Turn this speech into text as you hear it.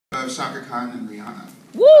Shaka Khan and Rihanna.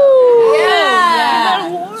 Woo!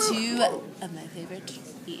 Yeah! Two of my favorite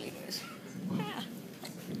years. Yeah.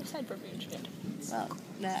 Aside from being shit. Well,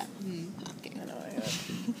 that. Okay. I know.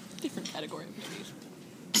 Different category of movies.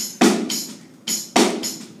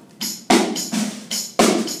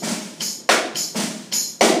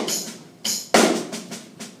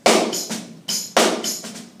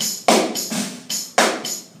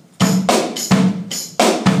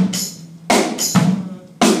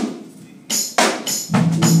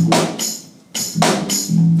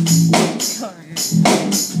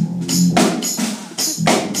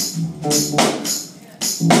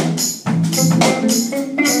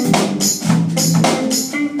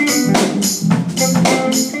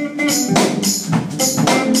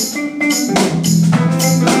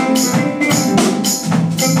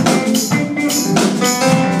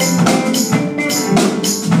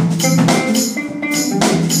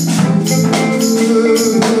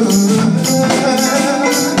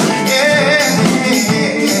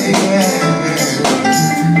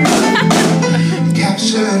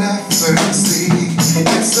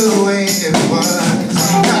 That's the way it was.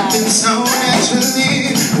 Nothing so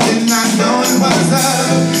naturally. Did not know it was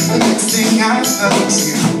love. The next thing I felt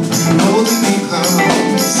you holding me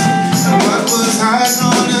close. And what was I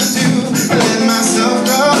gonna do? Let myself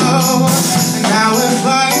go. And now we're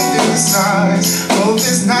flying through the stars. Hope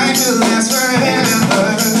this night will last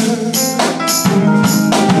forever.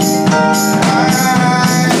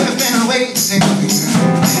 I've been waiting for you.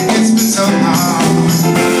 It's been so long.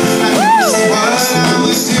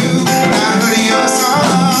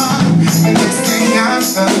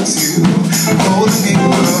 Holding me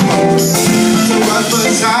close. So what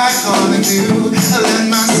was I gonna do?